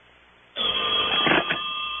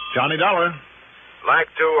Johnny Dollar.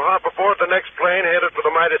 Like to hop aboard the next plane headed for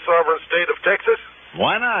the mighty sovereign state of Texas?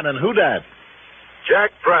 Why not? And who dat?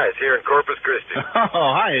 Jack Price here in Corpus Christi.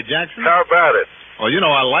 Oh, hiya, Jackson. How about it? Well, you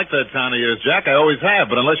know I like that town of yours, Jack. I always have,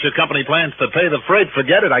 but unless your company plans to pay the freight,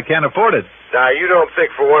 forget it. I can't afford it. Now, you don't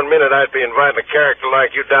think for 1 minute I'd be inviting a character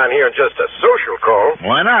like you down here on just a social call?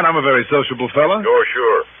 Why not? I'm a very sociable fella. Oh,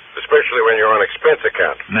 sure. Especially when you're on expense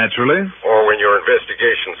account. Naturally. Or when your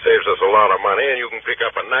investigation saves us a lot of money and you can pick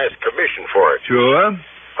up a nice commission for it. Sure.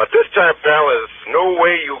 But this time, pal, there's no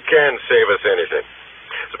way you can save us anything.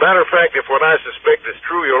 As a matter of fact, if what I suspect is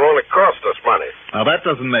true, you'll only cost us money. Now, that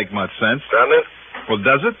doesn't make much sense. Doesn't it? Well,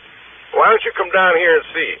 does it? Why don't you come down here and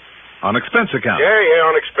see? On expense account?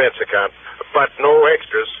 Yeah, on expense account. But no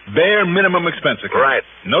extras. Bare minimum expense account. Right.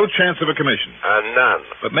 No chance of a commission. None.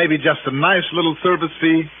 But maybe just a nice little service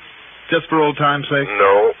fee, just for old time's sake?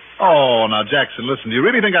 No. Oh, now, Jackson, listen, do you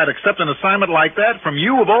really think I'd accept an assignment like that from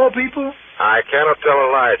you of all people? I cannot tell a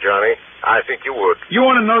lie, Johnny. I think you would. You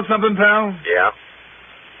want to know something, pal? Yeah.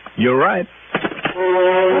 You're right.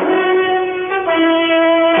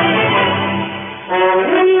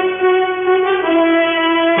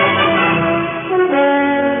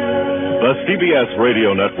 The CBS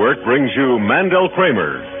Radio Network brings you Mandel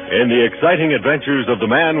Kramer in the exciting adventures of the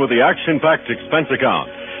man with the action-packed expense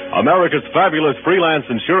account, America's fabulous freelance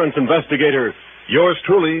insurance investigator, Yours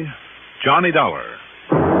truly, Johnny Dollar.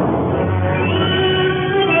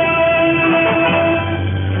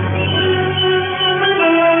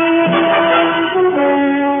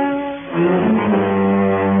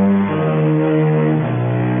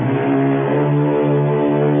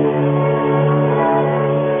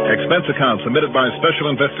 Expense account submitted by Special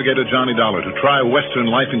Investigator Johnny Dollar to try Western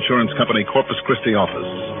Life Insurance Company, Corpus Christi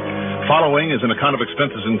office. Following is an account of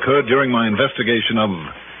expenses incurred during my investigation of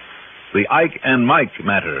the Ike and Mike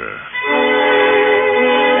Matter.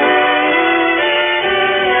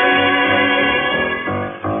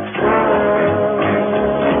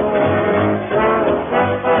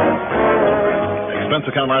 Expense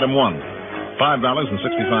account item 1,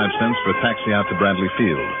 $5.65 for a taxi out to Bradley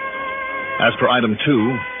Field. As for item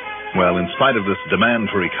 2, well, in spite of this demand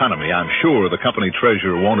for economy, I'm sure the company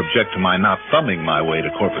treasurer won't object to my not thumbing my way to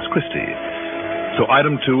Corpus Christi. So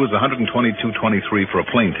item 2 is $122.23 for a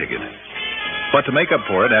plane ticket. But to make up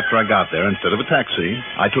for it, after I got there, instead of a taxi,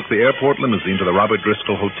 I took the airport limousine to the Robert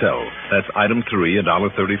Driscoll Hotel. That's item 3,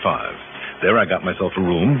 $1.35. There I got myself a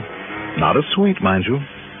room, not a suite, mind you,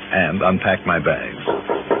 and unpacked my bags.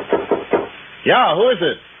 Yeah, who is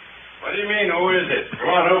it? What do you mean, who is it? Come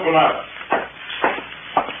on, open up.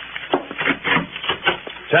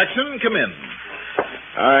 Jackson, come in.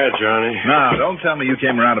 Hi, Johnny. Now, don't tell me you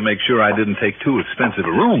came around to make sure I didn't take too expensive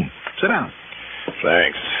a room. Sit down.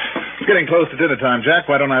 Thanks. It's getting close to dinner time, Jack.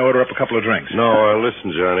 Why don't I order up a couple of drinks? No,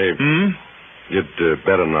 listen, Johnny. You'd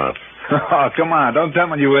better not. Oh, come on. Don't tell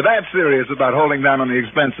me you were that serious about holding down on the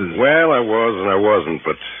expenses. Well, I was and I wasn't,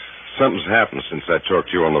 but something's happened since I talked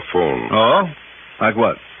to you on the phone. Oh? Like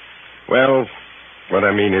what? Well, what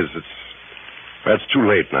I mean is that's too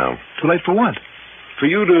late now. Too late for what? For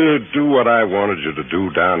you to do what I wanted you to do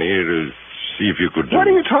down here to see if you could do. What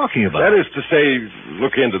are you talking about? That is to say,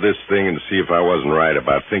 look into this thing and see if I wasn't right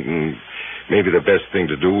about thinking maybe the best thing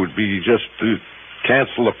to do would be just to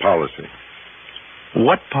cancel the policy.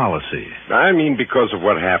 What policy? I mean because of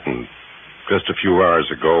what happened just a few hours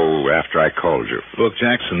ago after I called you. Look,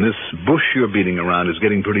 Jackson, this bush you're beating around is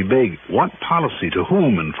getting pretty big. What policy? To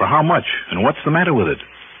whom and for how much? And what's the matter with it?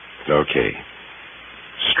 Okay.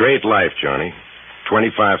 Straight life, Johnny.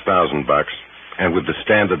 $25,000, and with the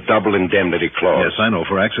standard double indemnity clause. Yes, I know,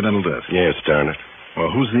 for accidental death. Yes, darn it. Well,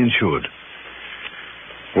 who's the insured?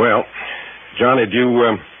 Well, Johnny, do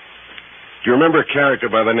you remember a character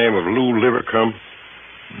by the name of Lou Livercombe?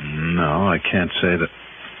 No, I can't say that.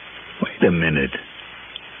 Wait a minute.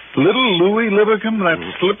 Little Louie Livercombe, that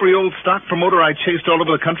slippery old stock promoter I chased all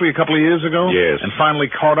over the country a couple of years ago? Yes. And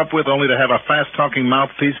finally caught up with only to have a fast-talking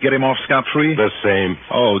mouthpiece get him off scot-free? The same.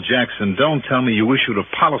 Oh, Jackson, don't tell me you issued a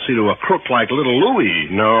policy to a crook like Little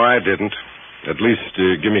Louie. No, I didn't. At least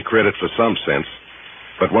give me credit for some sense.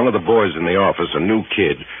 But one of the boys in the office, a new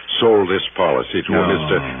kid, sold this policy to a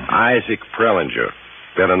Mr. Isaac Prellinger,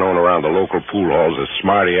 better known around the local pool halls as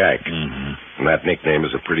Smarty Ike. And that nickname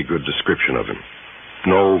is a pretty good description of him.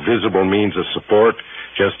 No visible means of support,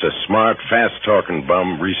 just a smart, fast-talking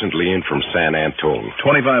bum recently in from San Antone.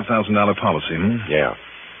 $25,000 policy, Yeah.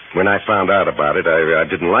 When I found out about it, I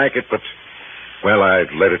didn't like it, but, well, I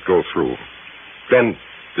let it go through. Then,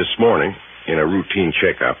 this morning, in a routine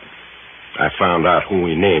checkup, I found out who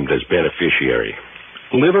he named as beneficiary.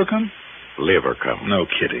 Livercombe? Livercombe. No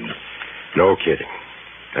kidding. No kidding.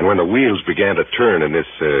 And when the wheels began to turn in this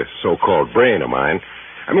so-called brain of mine,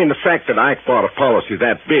 I mean, the fact that Ike bought a policy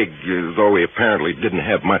that big, though he apparently didn't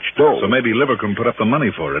have much dough. So maybe Livercombe put up the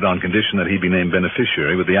money for it on condition that he be named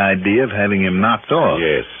beneficiary with the idea of having him knocked off.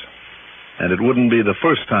 Yes. And it wouldn't be the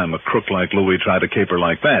first time a crook like Louis tried to caper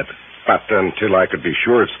like that. But until I could be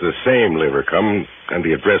sure it's the same Livercombe, and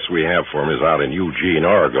the address we have for him is out in Eugene,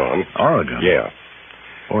 Oregon. Oregon? Yeah.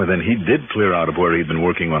 Boy, then he did clear out of where he'd been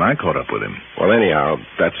working when I caught up with him. Well, anyhow,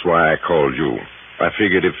 that's why I called you. I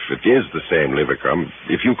figured if it is the same Livercombe,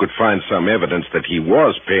 if you could find some evidence that he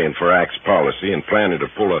was paying for Ike's policy and planning to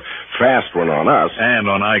pull a fast one on us... And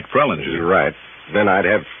on Ike Prellinger. You're right. Then I'd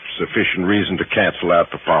have sufficient reason to cancel out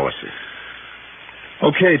the policy.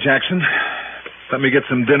 Okay, Jackson. Let me get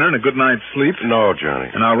some dinner and a good night's sleep. No, Johnny.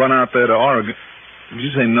 And I'll run out there to Oregon. Did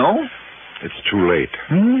you say no? It's too late.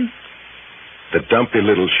 Hmm? The dumpy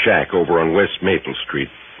little shack over on West Maple Street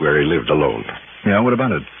where he lived alone. Yeah, what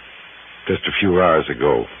about it? Just a few hours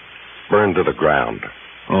ago. Burned to the ground.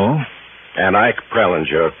 Oh? And Ike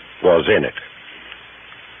Prellinger was in it.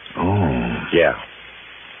 Oh. Yeah.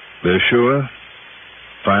 They're sure?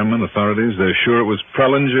 Firemen, authorities, they're sure it was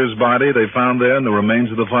Prellinger's body they found there in the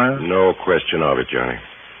remains of the fire? No question of it, Johnny.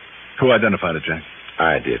 Who identified it, Jack?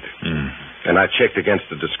 I did. And I checked against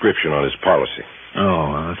the description on his policy.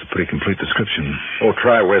 Oh, well, that's a pretty complete description. Oh,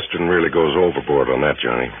 Tri-Western really goes overboard on that,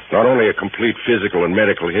 Johnny. Not only a complete physical and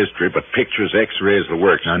medical history, but pictures, x-rays, the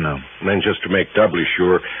works. I know. And then just to make doubly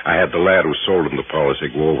sure, I had the lad who sold him the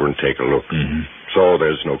policy go over and take a look. Mm-hmm. So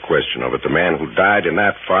there's no question of it. The man who died in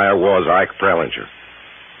that fire was Ike Prellinger.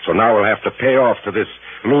 So now we'll have to pay off to this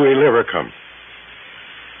Louis Livercombe.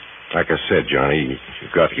 Like I said, Johnny, you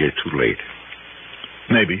got here too late.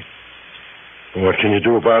 Maybe. What can you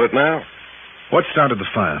do about it now? What started the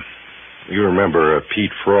fire? You remember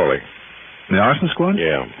Pete Frawley? The arson squad?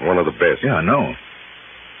 Yeah, one of the best. Yeah, I know.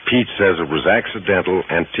 Pete says it was accidental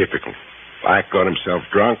and typical. Ike got himself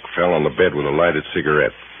drunk, fell on the bed with a lighted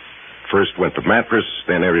cigarette. First went the mattress,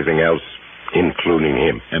 then everything else, including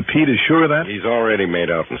him. And Pete is sure of that? He's already made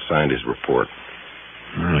out and signed his report.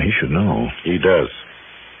 Oh, he should know. He does.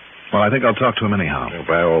 Well, I think I'll talk to him anyhow. Well,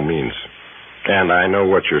 by all means. And I know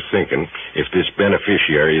what you're thinking. If this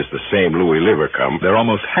beneficiary is the same Louis Livercombe... There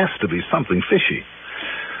almost has to be something fishy.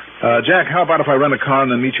 Jack, how about if I rent a car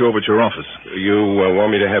and then meet you over at your office? You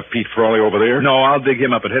want me to have Pete Frawley over there? No, I'll dig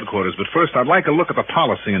him up at headquarters. But first, I'd like a look at the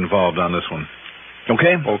policy involved on this one.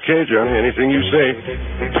 Okay? Okay, Johnny. Anything you say.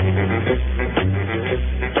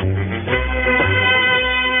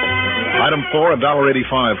 Item 4,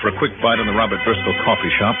 $1.85 for a quick bite in the Robert Bristol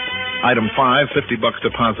coffee shop. Item 5, $50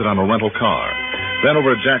 deposit on a rental car. Then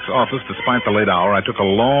over at Jack's office, despite the late hour, I took a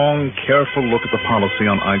long, careful look at the policy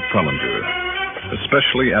on Ike Prellinger,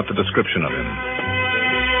 especially at the description of him.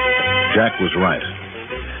 Jack was right.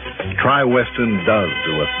 Tri-Western does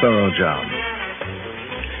do a thorough job.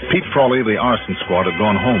 Pete Frawley, the arson squad, had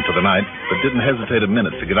gone home for the night, but didn't hesitate a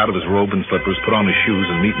minute to get out of his robe and slippers, put on his shoes,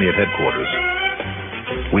 and meet me at headquarters.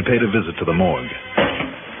 We paid a visit to the morgue.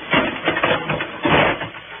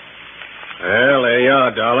 Well, there you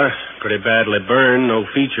are, Dollar. Pretty badly burned, no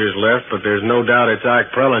features left, but there's no doubt it's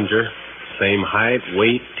Ike Prellinger. Same height,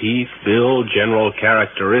 weight, teeth, build, general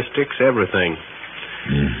characteristics, everything.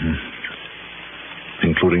 Mm-hmm.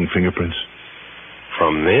 Including fingerprints?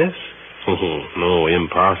 From this? No,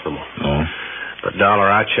 impossible. Oh? But, Dollar,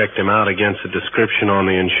 I checked him out against the description on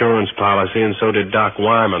the insurance policy, and so did Doc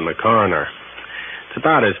Wyman, the coroner. It's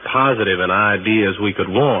about as positive an idea as we could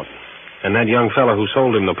want. And that young fellow who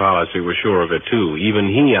sold him the policy was sure of it, too. Even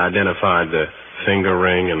he identified the finger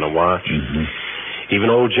ring and the watch. Mm-hmm.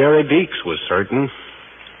 Even old Jerry Deeks was certain.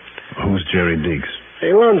 Who's Jerry Deeks?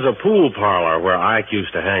 He runs a pool parlor where Ike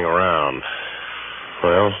used to hang around.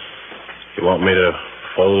 Well, you want me to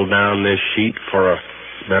fold down this sheet for a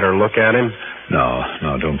better look at him? No,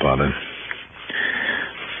 don't bother.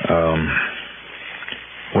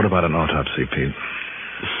 What about an autopsy, Pete?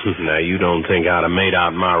 Now, you don't think I'd have made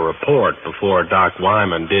out my report before Doc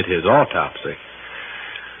Wyman did his autopsy.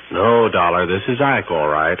 No, Dollar, this is Ike, all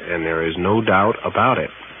right, and there is no doubt about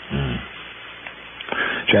it.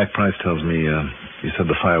 Jack Price tells me you said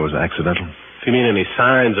the fire was accidental. If you mean any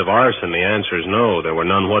signs of arson, the answer is no. There were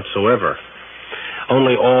none whatsoever.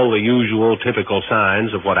 Only all the usual, typical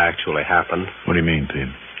signs of what actually happened. What do you mean, Pete?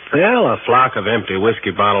 Well, a flock of empty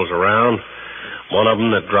whiskey bottles around. One of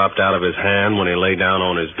them that dropped out of his hand when he lay down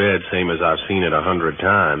on his bed, same as I've seen it 100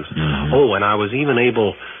 times. Mm-hmm. Oh, and I was even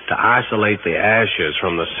able to isolate the ashes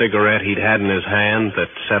from the cigarette he'd had in his hand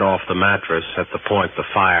that set off the mattress at the point the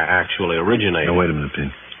fire actually originated. Now, wait a minute,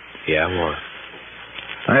 Pete. Yeah, what?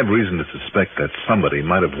 I have reason to suspect that somebody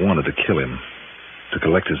might have wanted to kill him. to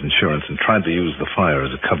collect his insurance and tried to use the fire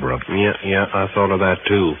as a cover-up. Yeah, I thought of that,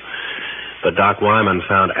 too. But Doc Wyman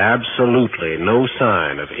found absolutely no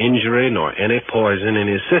sign of injury nor any poison in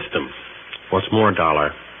his system. What's more,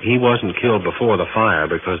 Dollar, he wasn't killed before the fire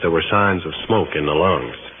because there were signs of smoke in the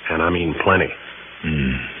lungs. And I mean plenty.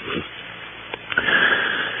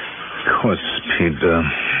 Of course, Pete.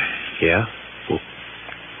 Yeah?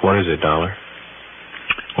 What is it, Dollar?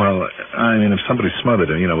 Well, I mean, if somebody smothered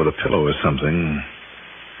him, with a pillow or something,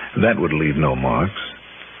 that would leave no marks.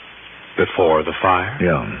 Before the fire?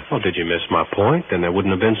 Yeah. Well, did you miss my point? Then there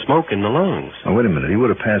wouldn't have been smoke in the lungs. Oh, wait a minute. He would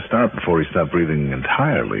have passed out before he stopped breathing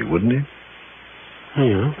entirely, wouldn't he?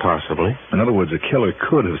 Yeah, possibly. In other words, a killer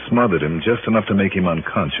could have smothered him just enough to make him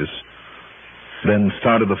unconscious, then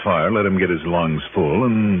started the fire, let him get his lungs full,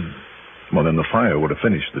 and, well, then the fire would have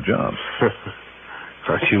finished the job.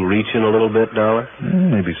 Aren't you reaching a little bit, Dollar?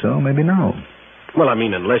 Maybe so, maybe no. Well, I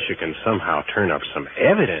mean, unless you can somehow turn up some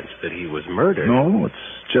evidence that he was murdered. No, it's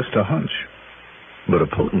just a hunch, but a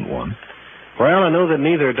potent one. Well, I know that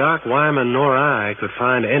neither Doc Wyman nor I could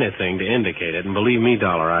find anything to indicate it, and believe me,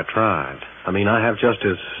 Dollar, I tried. I mean, I have just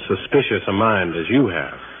as suspicious a mind as you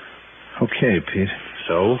have. Okay, Pete.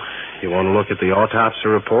 So, you want to look at the autopsy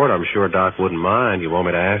report? I'm sure Doc wouldn't mind. You want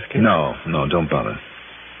me to ask him? No, don't bother.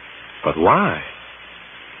 But why?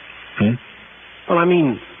 Well, I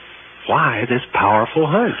mean, why this powerful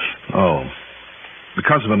hunch? Oh,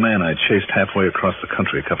 because of a man I chased halfway across the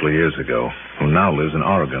country a couple of years ago, who now lives in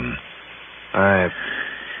Oregon. I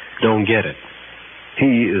don't get it.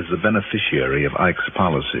 He is the beneficiary of Ike's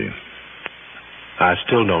policy. I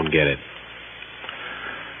still don't get it.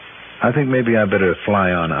 I think maybe I better fly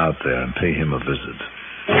on out there and pay him a visit.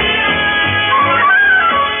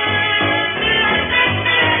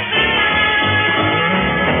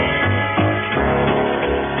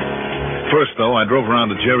 First, though, I drove around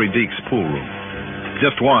to Jerry Deek's pool room.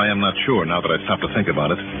 Just why, I'm not sure now that I stop to think about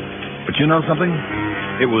it. But you know something?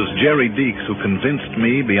 It was Jerry Deeks who convinced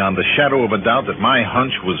me beyond the shadow of a doubt that my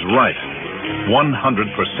hunch was right. 100%.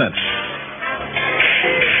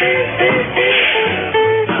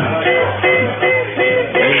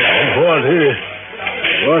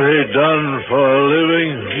 What he done for a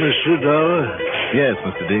living, Mr. Dollar? Yes,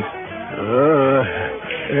 Mr. Deeks.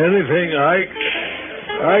 Anything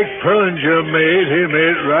Ike Prellinger made, he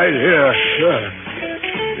made right here, sir.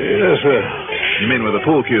 Yes, sir. You mean with a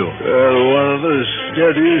pool cue? One of the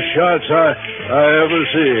steadiest shots I ever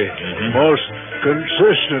see. Most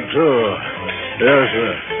consistent, too. Yes,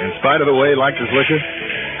 sir. In spite of the way he liked his liquor?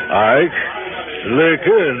 Ike,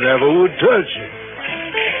 liquor never would touch it.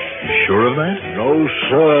 You sure of that? No,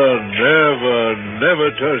 sir.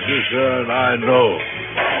 Never touched it, sir, and I know.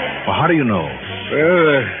 Well, how do you know?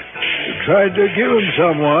 Well, I tried to give him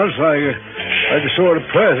some once, like a sort of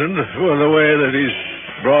present for the way that he's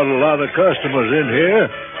brought a lot of customers in here.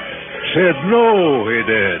 Said no, he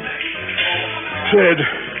did. Said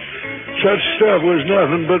such stuff was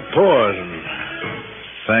nothing but poison.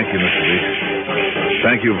 Thank you, Mr. Deeks.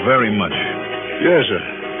 Thank you very much. Yes, sir.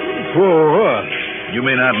 For what? You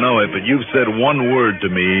may not know it, but you've said one word to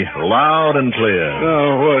me, loud and clear.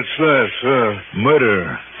 Now, what's that, sir?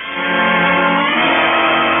 Murder.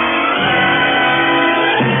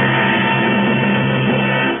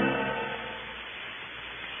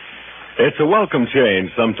 It's a welcome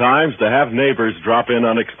change sometimes to have neighbors drop in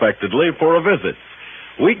unexpectedly for a visit.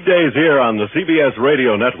 Weekdays here on the CBS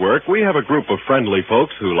Radio Network, we have a group of friendly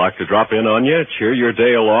folks who like to drop in on you, cheer your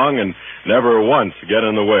day along, and never once get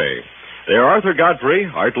in the way. They're Arthur Godfrey,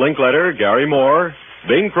 Art Linkletter, Gary Moore,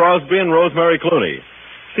 Bing Crosby, and Rosemary Clooney.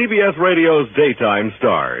 CBS Radio's daytime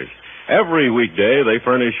stars. Every weekday, they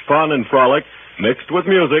furnish fun and frolic mixed with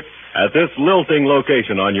music at this lilting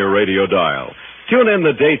location on your radio dial. Tune in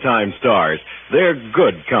the daytime stars. They're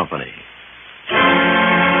good company.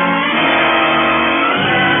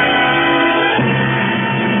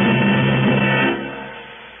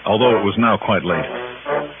 Although it was now quite late.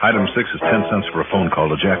 Item 6 is 10 cents for a phone call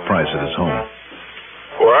to Jack Price at his home.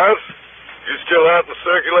 What? You still out and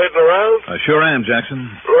circulating around? I sure am, Jackson.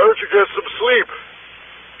 Why don't you get some sleep?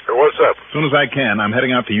 Hey, what's up? As soon as I can, I'm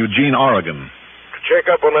heading out to Eugene, Oregon. To check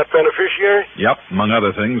up on that beneficiary? Yep, among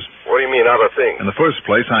other things. What do you mean, other things? In the first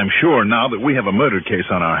place, I'm sure now that we have a murder case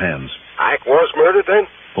on our hands. Ike was murdered, then?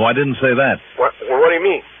 Oh, I didn't say that. What do you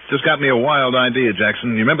mean? Just got me a wild idea,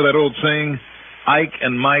 Jackson. You remember that old saying, Ike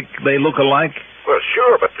and Mike, they look alike? Well,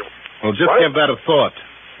 sure, but... Well, just what? give that a thought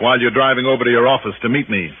while you're driving over to your office to meet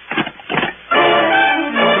me.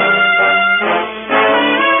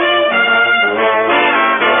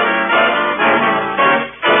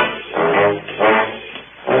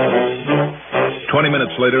 20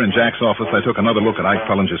 minutes later, in Jack's office, I took another look at Ike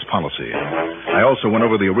Pellinger's policy. I also went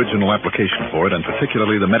over the original application for it, and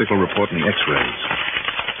particularly the medical report and the x-rays.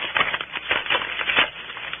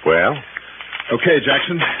 Well? Okay,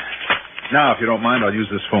 Jackson. Now, if you don't mind, I'll use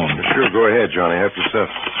this phone. Sure, go ahead, Johnny. Help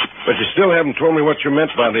yourself. But you still haven't told me what you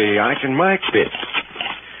meant by the Ike and Mike bit.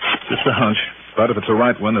 Just a hunch. But if it's a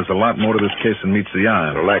right one, there's a lot more to this case than meets the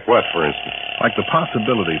eye. Well, like what, for instance? Like the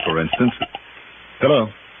possibility, for instance...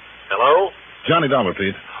 Hello? Hello? Johnny Dollar,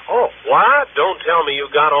 Pete. Oh, what? Don't tell me you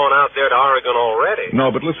got on out there to Oregon already.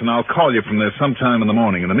 No, but listen, I'll call you from there sometime in the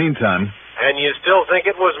morning. In the meantime... And you still think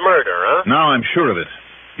it was murder, huh? Now I'm sure of it.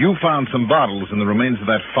 You found some bottles in the remains of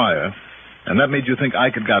that fire, and that made you think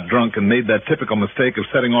Ike had got drunk and made that typical mistake of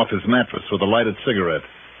setting off his mattress with a lighted cigarette.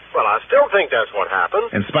 Well, I still think that's what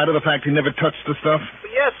happened. In spite of the fact he never touched the stuff?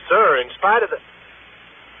 Yes, sir, in spite of the...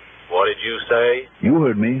 What did you say? You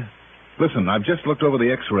heard me. Listen, I've just looked over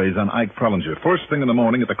the x-rays on Ike Pellinger. First thing in the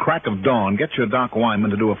morning, at the crack of dawn, get your Doc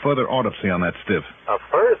Wyman to do a further autopsy on that stiff. A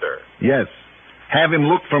further? Yes. Have him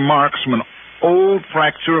look for marks from an old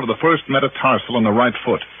fracture of the first metatarsal on the right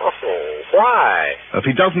foot. Oh, why? If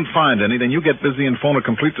he doesn't find any, then you get busy and phone a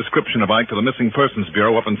complete description of Ike to the Missing Persons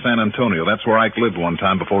Bureau up in San Antonio. That's where Ike lived one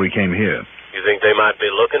time before he came here. You think they might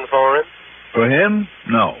be looking for him? For him?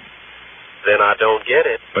 No. Then I don't get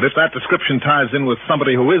it. But if that description ties in with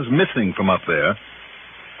somebody who is missing from up there...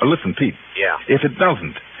 listen, Pete. Yeah? If it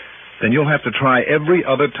doesn't, then you'll have to try every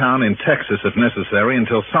other town in Texas if necessary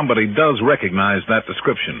until somebody does recognize that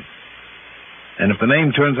description. And if the name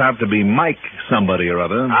turns out to be Mike somebody or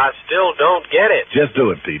other... I still don't get it. Just do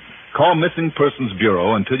it, Pete. Call Missing Persons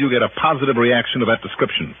Bureau until you get a positive reaction to that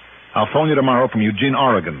description. I'll phone you tomorrow from Eugene,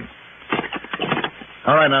 Oregon.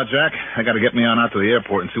 All right, now, Jack, I got to get me on out to the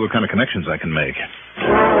airport and see what kind of connections I can make. The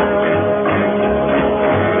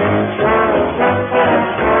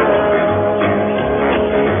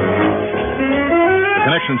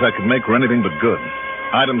connections I could make were anything but good.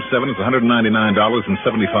 Item 7 is $199.75,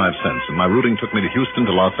 and my routing took me to Houston,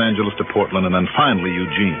 to Los Angeles, to Portland, and then finally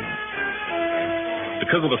Eugene.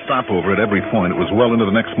 Because of the stopover at every point, it was well into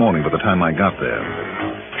the next morning by the time I got there.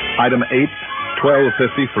 Item 8,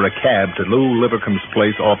 $12.50 for a cab to Lou Livercomb's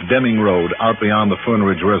place off Deming Road, out beyond the Fern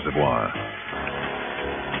Ridge Reservoir.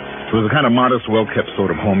 It was the kind of modest, well-kept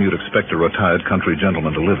sort of home you'd expect a retired country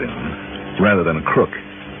gentleman to live in, rather than a crook.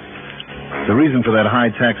 The reason for that high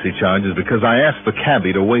taxi charge is because I asked the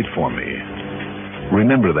cabbie to wait for me.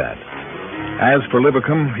 Remember that. As for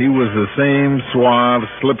Livercombe, he was the same suave,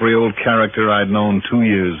 slippery old character I'd known 2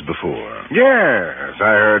 years before. Yes,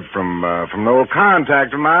 I heard from an old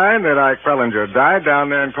contact of mine that Ike Pellinger died down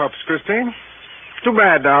there in Corpus Christi. Too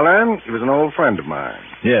bad, darling. He was an old friend of mine.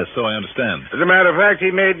 Yes, so I understand. As a matter of fact,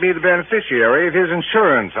 he made me the beneficiary of his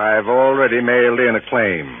insurance. I've already mailed in a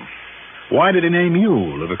claim. Why did he name you,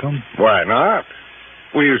 Livercombe? Why not?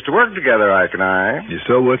 We used to work together, Ike and I. You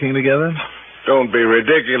still working together? Don't be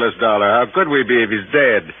ridiculous, Dollar. How could we be if he's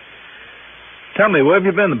dead? Tell me, where have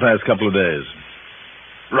you been the past couple of days?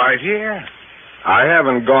 Right here. I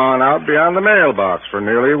haven't gone out beyond the mailbox for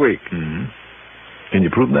nearly a week. Mm-hmm. Can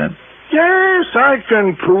you prove that? Yes, I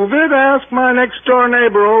can prove it. Ask my next-door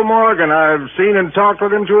neighbor, old Morgan. I've seen and talked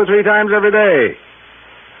with him 2 or 3 times every day.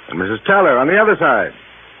 And Mrs. Teller on the other side.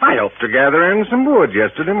 I helped her gather in some wood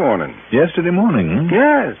yesterday morning. Yesterday morning, huh?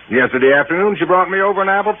 Yes. Yesterday afternoon, she brought me over an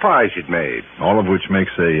apple pie she'd made. All of which makes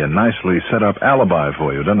a nicely set-up alibi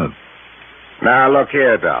for you, doesn't it? Now, look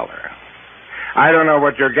here, Dollar. I don't know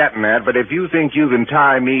what you're getting at, but if you think you can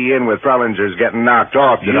tie me in with Pellinger's getting knocked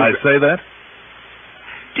off... Did I say that?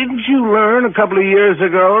 Didn't you learn a couple of years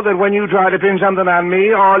ago that when you try to pin something on me,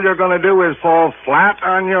 all you're going to do is fall flat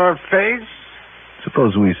on your face?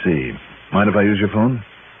 Suppose we see. Mind if I use your phone?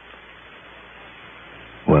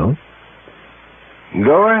 Well?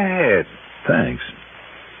 Go ahead. Thanks.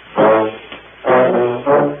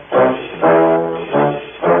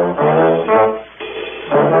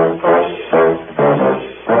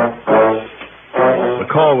 The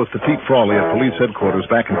call was to Pete Frawley at police headquarters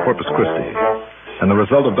back in Corpus Christi. And the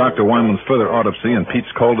result of Dr. Wyman's further autopsy and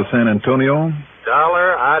Pete's call to San Antonio?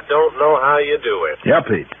 Dollar, I don't know how you do it. Yeah,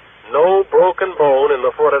 Pete. No broken bone in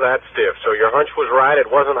the foot of that stiff, so your hunch was right.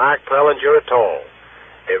 It wasn't Ike Pellinger at all.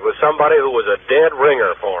 It was somebody who was a dead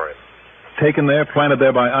ringer for him. Taken there, planted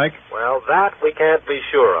there by Ike? Well, that we can't be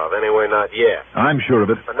sure of. Anyway, not yet. I'm sure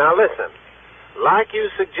of it. But now listen. Like you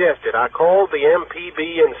suggested, I called the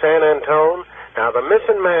MPB in San Antone. Now, the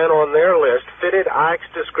missing man on their list fitted Ike's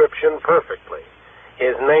description perfectly.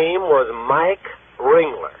 His name was Mike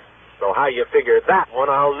Ringler. So how you figured that one,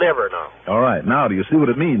 I'll never know. All right. Now, do you see what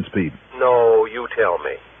it means, Pete? No, you tell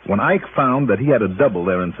me. When Ike found that he had a double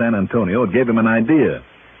there in San Antonio, it gave him an idea.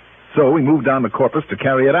 So he moved down to Corpus to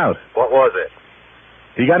carry it out. What was it?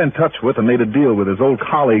 He got in touch with and made a deal with his old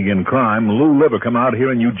colleague in crime, Lou Livercombe, out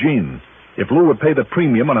here in Eugene. If Lou would pay the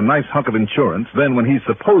premium on a nice hunk of insurance, then when he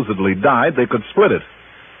supposedly died, they could split it.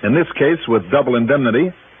 In this case, with double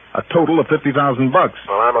indemnity, a total of $50,000. Well,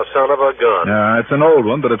 I'm a son of a gun. It's an old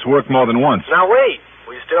one, but it's worked more than once. Now, wait.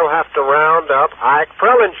 We still have to round up Ike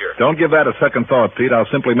Prellinger. Don't give that a second thought, Pete. I'll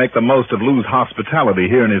simply make the most of Lou's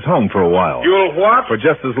hospitality here in his home for a while. You'll what? For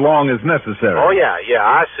just as long as necessary. Oh, yeah,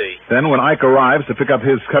 I see. Then when Ike arrives to pick up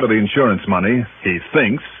his cut of the insurance money, he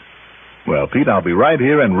thinks, well, Pete, I'll be right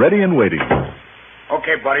here and ready and waiting.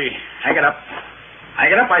 Okay, buddy. Hang it up.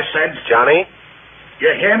 Hang it up, I said. Johnny?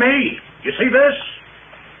 You hear me? You see this?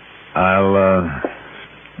 I'll,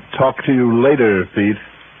 talk to you later, Pete.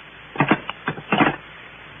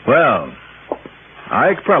 Well,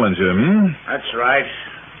 Ike Prellinger, That's right.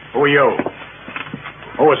 Who are you?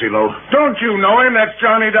 Who is he, Lou? Don't you know him? That's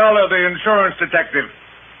Johnny Dollar, the insurance detective.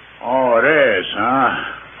 Oh, it is, huh?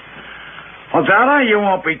 Well, Dollar, you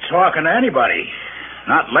won't be talking to anybody.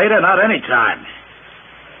 Not later, not any time.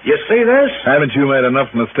 You see this? Haven't you made enough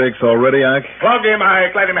mistakes already, Ike? Plug him,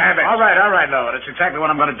 Ike. Let him have it. All right, Lou. That's exactly what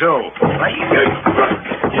I'm going to do.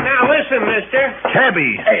 Now, listen, mister.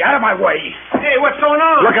 Cabby! Hey, out of my way. Hey, what's going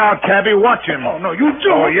on? Look out, Cabby. Watch him. Oh, no, you do.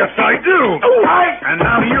 Oh, yes, I do. Oh, Ike. And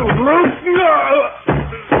now you, Lou.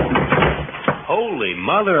 Holy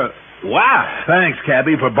mother. Wow. Thanks,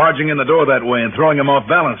 Cabby, for barging in the door that way and throwing him off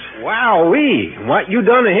balance. Wowee. What you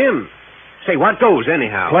done to him? Say, what goes,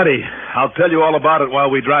 anyhow? Plenty. I'll tell you all about it while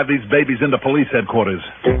we drive these babies into police headquarters.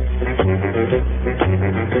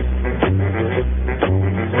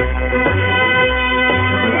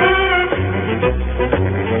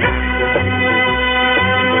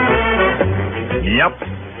 Yep.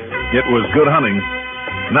 It was good hunting.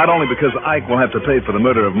 Not only because Ike will have to pay for the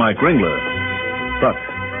murder of Mike Ringler, but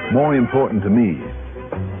more important to me,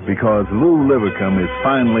 because Lou Livercombe is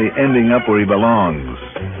finally ending up where he belongs.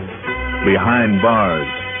 Behind bars.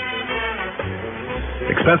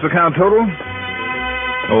 Expense account total?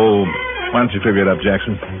 Oh, why don't you figure it up,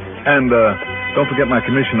 Jackson? And don't forget my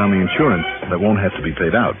commission on the insurance that won't have to be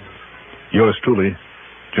paid out. Yours truly,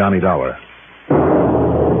 Johnny Dollar.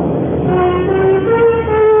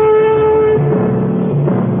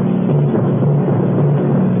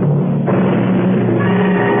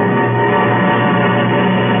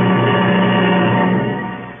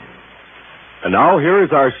 And now here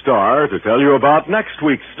is our star to tell you about next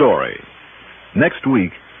week's story. Next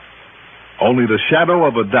week, only the shadow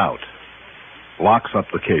of a doubt locks up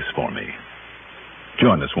the case for me.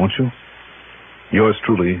 Join us, won't you? Yours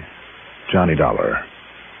truly, Johnny Dollar.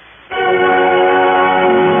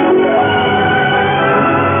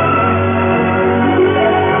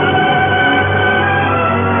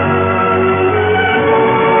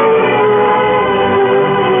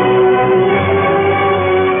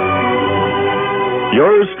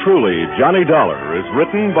 Yours truly, Johnny Dollar, is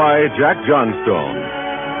written by Jack Johnstone.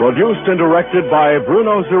 Produced and directed by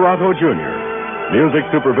Bruno Zerato, Jr. Music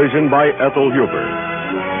supervision by Ethel Huber.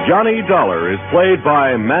 Johnny Dollar is played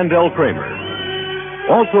by Mandel Kramer.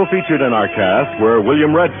 Also featured in our cast were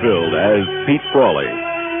William Redfield as Pete Frawley,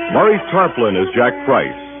 Maurice Tarplin as Jack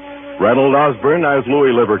Price, Reynold Osborne as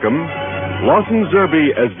Louis Livercombe, Lawson Zerby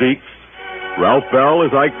as Deeks, Ralph Bell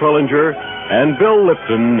as Ike Prellinger, and Bill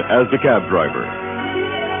Lipton as the cab driver.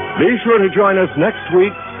 Be sure to join us next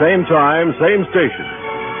week, same time, same station,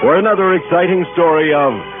 for another exciting story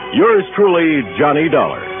of yours truly, Johnny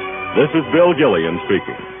Dollar. This is Bill Gillian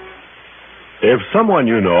speaking. If someone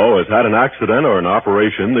you know has had an accident or an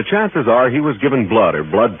operation, the chances are he was given blood or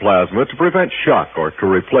blood plasma to prevent shock or to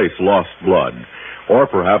replace lost blood. Or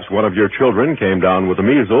perhaps one of your children came down with the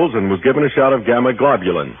measles and was given a shot of gamma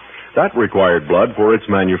globulin. That required blood for its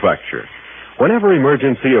manufacture. Whenever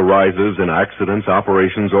emergency arises in accidents,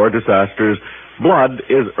 operations, or disasters, blood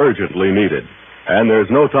is urgently needed. And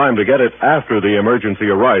there's no time to get it after the emergency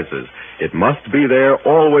arises. It must be there,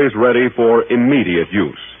 always ready for immediate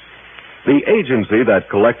use. The agency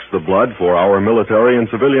that collects the blood for our military and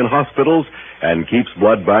civilian hospitals and keeps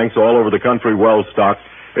blood banks all over the country well stocked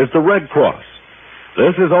is the Red Cross.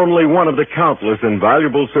 This is only one of the countless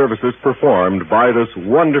invaluable services performed by this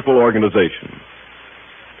wonderful organization.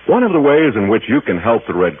 One of the ways in which you can help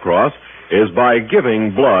the Red Cross is by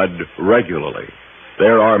giving blood regularly.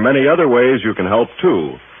 There are many other ways you can help,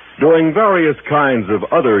 too, doing various kinds of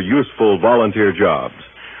other useful volunteer jobs.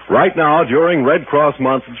 Right now, during Red Cross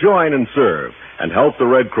Month, join and serve and help the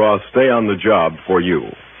Red Cross stay on the job for you.